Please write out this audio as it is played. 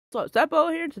So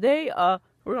Seppo here today.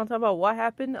 We're gonna talk about what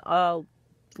happened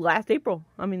last April.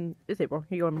 I mean, this April.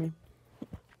 You go on me.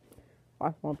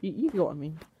 Last month. You go on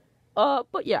me.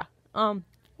 But yeah.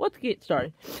 Let's get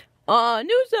started. News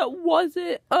that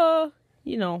wasn't Sonic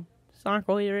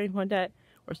related or anything like that,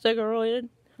 or Sega related.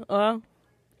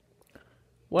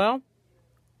 Well,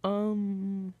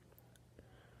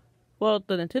 well,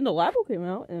 the Nintendo Labo came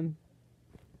out and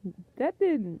that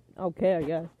did okay, I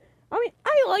guess. I mean,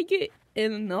 I like it,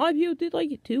 and a lot of people did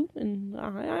like it too, and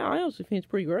I honestly think it's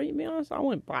pretty great, to be honest. I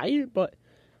wouldn't buy it, but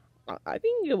I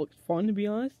think it looks fun, to be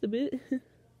honest, a bit.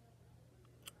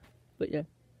 But yeah.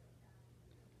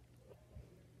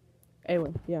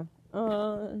 Anyway, yeah.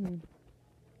 And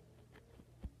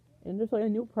there's like a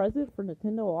new president for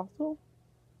Nintendo also.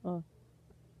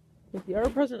 If the other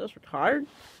president just retired,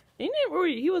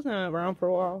 he wasn't around for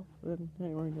a while, but I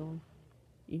didn't really know him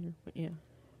either, but yeah.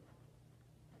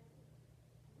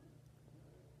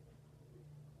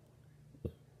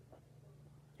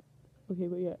 Okay,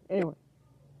 but yeah, anyway.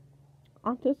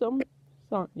 On to some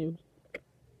Sonic news.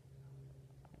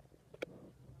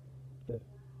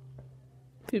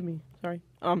 Excuse me, sorry.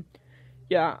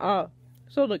 Yeah,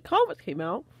 so the comics came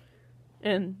out,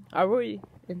 and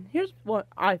here's what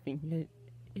I think.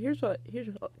 Here's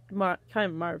my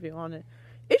review on it.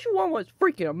 Issue 1 was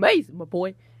freaking amazing, my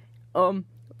boy.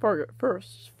 For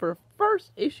first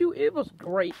issue, it was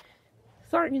great.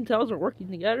 Sonic and Tails are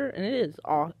working together, and it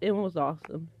was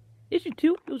awesome. Issue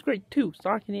 2, it was great too.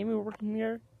 Sonic and Amy were working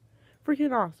together,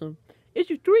 freaking awesome.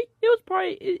 Issue 3,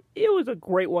 it was a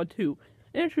great one too.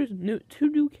 It introduced two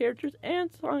new characters, and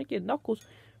Sonic and Knuckles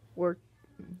were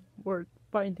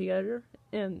fighting together,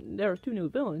 and there were two new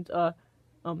villains,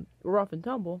 Rough and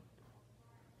Tumble.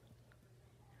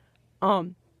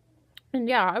 And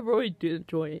yeah, I really did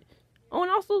enjoy it. Oh,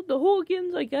 and also the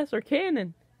hooligans, I guess, are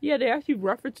canon. Yeah, they actually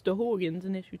referenced the hooligans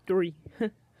in issue 3.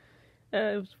 It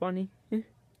was funny.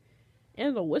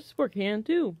 And the Wisps were canon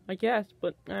too, I guess,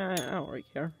 but I don't really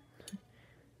care.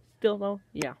 Still though,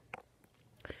 yeah.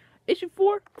 Issue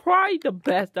 4, probably the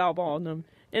best out of all of them.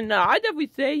 And I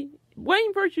definitely say,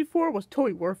 waiting for issue 4 was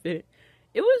totally worth it.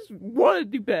 It was one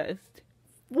of the best.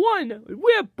 One,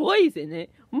 we have Blaze in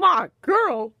it, my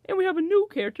girl, and we have a new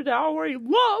character that I already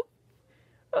love.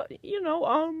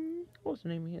 What's her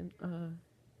name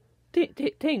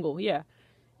again? Tangle, yeah.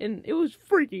 And it was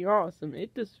freaking awesome.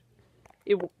 It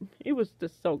was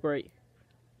just so great.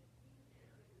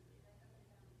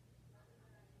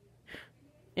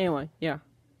 Anyway, yeah.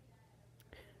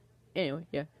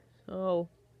 So,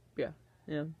 yeah.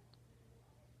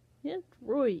 That's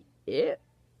really it.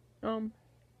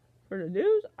 For the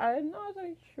news, I'm not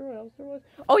really sure what else there was.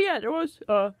 Oh yeah, there was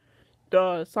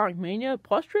the Sonic Mania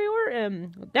Plus trailer,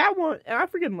 and that one, I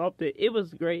freaking loved it. It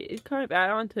was great. It kind of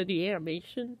added on to the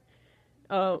animation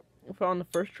from the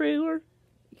first trailer,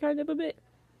 kind of a bit.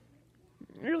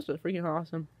 It was just freaking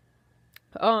awesome.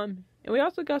 And we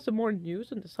also got some more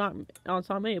news on Sonic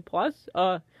Mania Plus.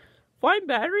 Flying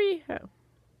Battery.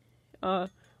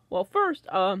 Well, first,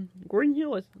 Green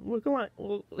Hill is looking a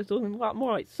lot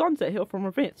more like Sunset Hill from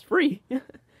Advance Free.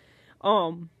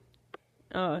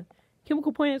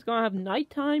 Chemical Plant is gonna have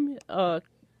nighttime.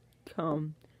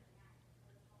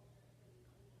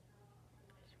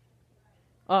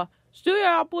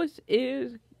 Studiopolis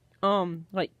is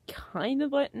like kind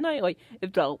of at night, like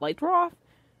if the lights are off.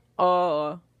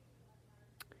 What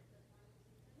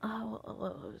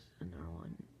was another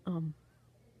one?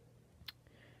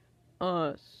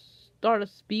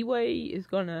 Stardust Speedway is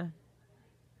gonna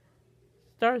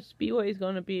be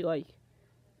like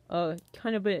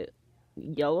kind of a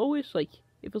yellowish, like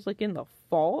it was like in the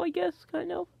fall, I guess,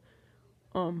 kind of.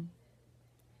 And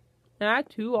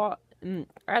Act 2,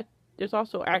 there's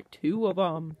also Act 2 of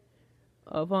what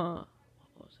was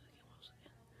it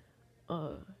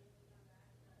again?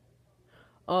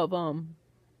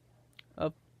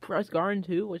 Of Press Garden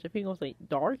 2, which I think was like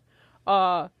dark.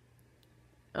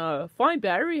 Flying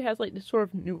Battery has like this sort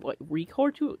of new like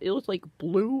recolor to it. It was like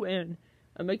blue and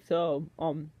a mix of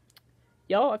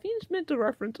yellow. I think it's meant to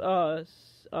reference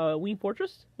Wing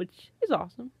Fortress, which is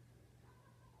awesome.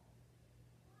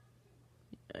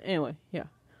 Anyway, yeah.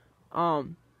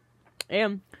 And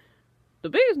the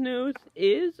biggest news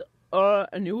is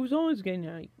a new zone is getting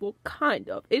out. Well, kind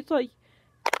of. It's like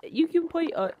you can play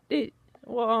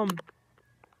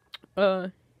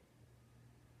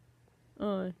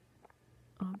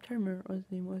I'm trying to remember what his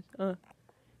name was.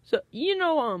 So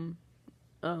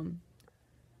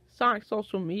Sonic's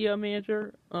social media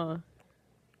manager. Well,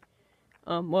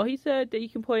 he said that you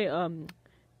can play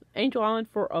Angel Island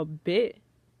for a bit.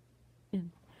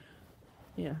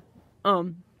 Yeah.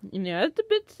 yeah, it's a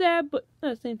bit sad, but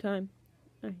at the same time,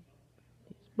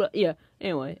 but yeah.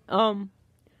 Anyway,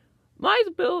 Maya's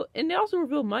ability, and they also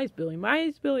revealed Maya's ability.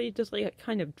 Maya's ability just like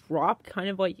kind of dropped, kind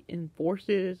of like in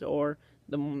Forces or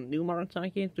the new Modern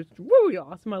Sonic games, which is really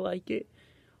awesome. I like it.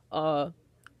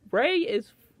 Ray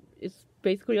is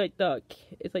basically like the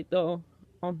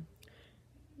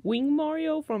Wing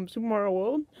Mario from Super Mario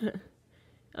World.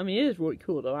 I mean, it is really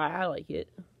cool though. I like it.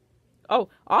 Oh,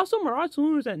 also Mirage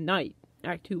Saloon is at night.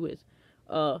 Act 2 is.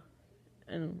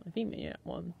 And I think maybe Act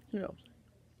 1. Who knows?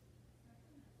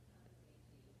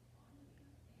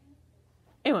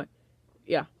 Anyway,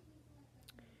 yeah.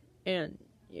 And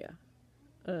yeah.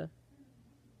 And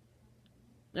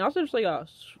also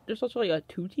there's also like a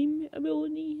 2-team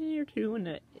ability in here too,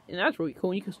 and that's really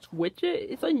cool. You can switch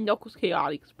it. It's like Knuckles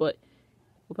Chaotix, but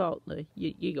without the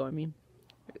Yigo. I mean,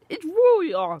 it's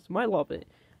really awesome. I love it.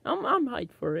 I'm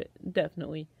hyped for it,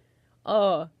 definitely.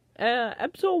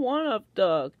 Episode 1 of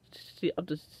the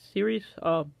series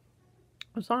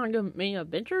Sonic Mania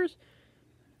Adventures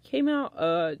came out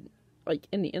like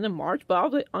in the end of March, but I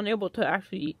was unable to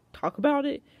actually talk about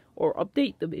it or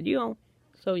update the video.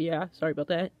 So yeah, sorry about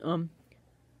that.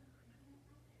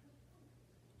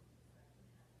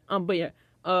 But yeah,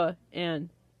 and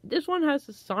this one has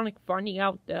the Sonic finding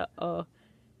out that well,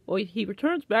 he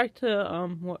returns back to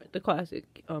the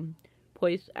classic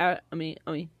place.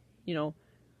 You know,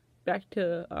 back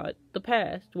to the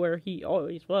past where he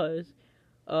always was.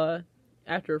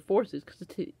 After Forces, because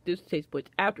this takes place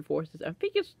after Forces. I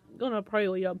think it's gonna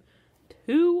probably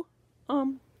two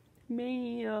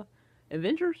Mania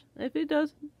Adventures. If it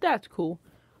does, that's cool.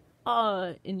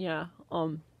 And yeah,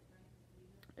 and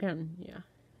yeah,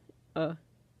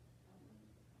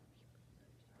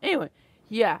 anyway,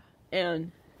 yeah,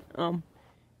 and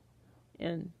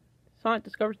Sonic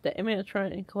discovers that Eggman is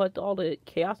trying to collect all the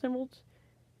Chaos Emeralds,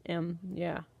 and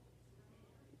yeah,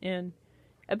 and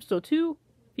episode 2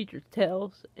 features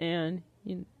Tails, and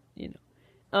you know,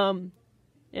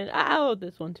 and I love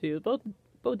this one too. Both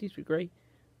these were great.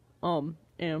 And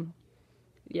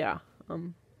yeah,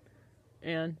 and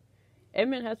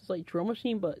Eggman has this like drill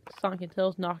machine, but Sonic and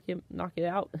Tails knock it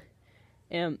out,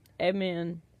 and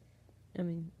Eggman,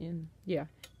 and yeah,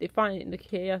 they find the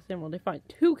Chaos Emerald. They find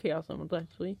 2 Chaos Emeralds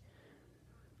actually.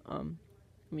 I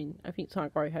think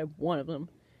Sonic already had one of them.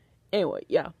 Anyway,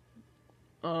 yeah.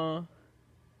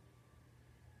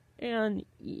 And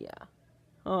yeah.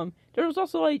 There was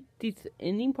also like these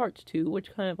ending parts too,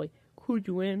 which kind of like clued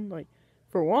you in. Like,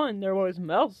 for one, there was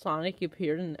Metal Sonic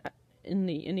appeared in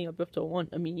the ending of episode 1.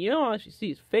 I mean, you don't actually see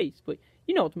his face, but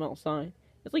you know it's Metal Sonic.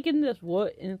 It's like in this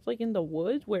wood, and it's like in the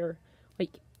woods where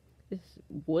like this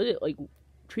wood, like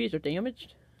trees are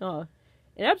damaged. In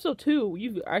episode 2,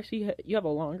 you actually you have a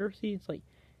longer scene. It's like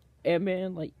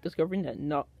Ant-Man like discovering that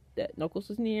Knuckles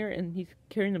is near, and he's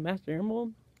carrying the Master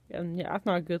Emerald. And yeah, that's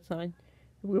not a good sign.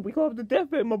 We call it the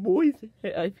Death Egg, my boys.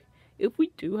 If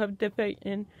we do have Death Egg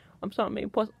in Sonic Mania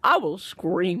Plus, I will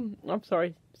scream. I'm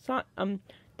sorry.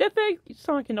 Death Egg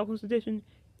Sonic and Knuckles Edition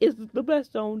is the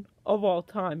best zone of all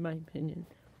time, in my opinion.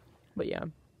 But yeah.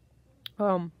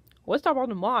 Let's talk about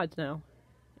the mods now.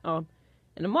 In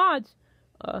the mods,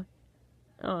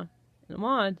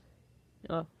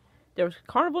 there's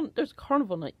Carnival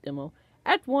Night demo.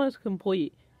 Act 1 is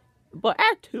complete, but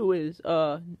Act 2 is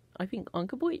I think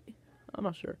incomplete. I'm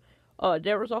not sure.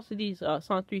 There was also these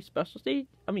Sonic 3 special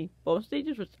bonus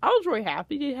stages, which I was really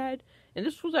happy they had. And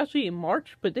this was actually in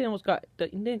March, but then it got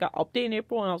updated in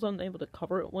April, and I was unable to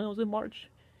cover it when it was in March,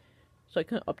 so I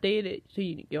couldn't update it. So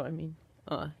you know what I mean.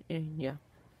 And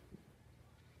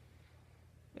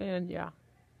yeah.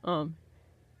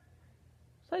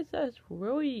 Besides that, it's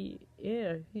really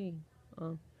I think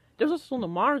there's also the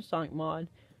Modern Sonic mod,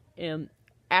 and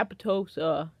Aptos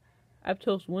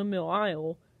Windmill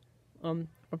Isle, from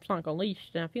Sonic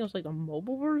Unleashed, and I think it was like a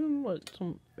mobile version, or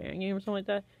some fan game or something like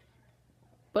that.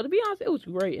 But to be honest, it was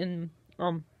great, and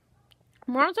Modern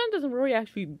Sonic doesn't really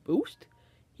actually boost.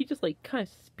 He just like kind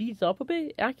of speeds up a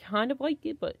bit. I kind of liked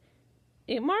it, but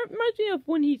it reminds me of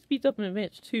when he speeds up in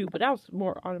Advance 2, but that was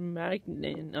more automatic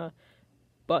than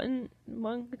button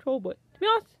control. But to be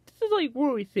honest, this is like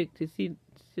really sick to see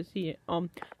it.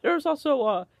 There's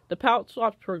also the palette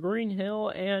swaps for Green Hill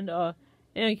and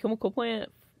Chemical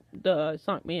Plant, the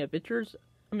Sonic Mania Adventures.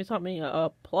 Sonic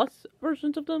Mania Plus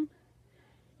versions of them.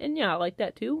 And yeah, I like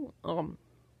that too.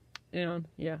 And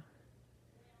yeah.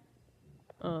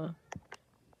 One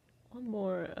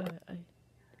more.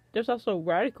 There's also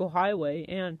Radical Highway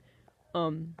and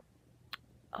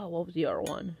what was the other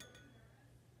one?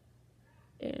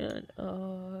 And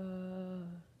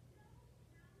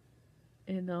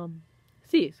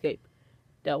Sea Escape.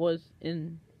 That was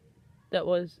in that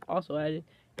was also added,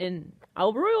 and I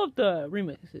really love the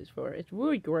remixes for it. It's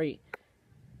really great.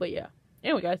 But yeah,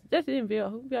 anyway, guys, that's it in the video. I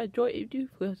hope you guys enjoyed. If you do,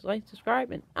 please like,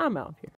 subscribe, and I'm out here.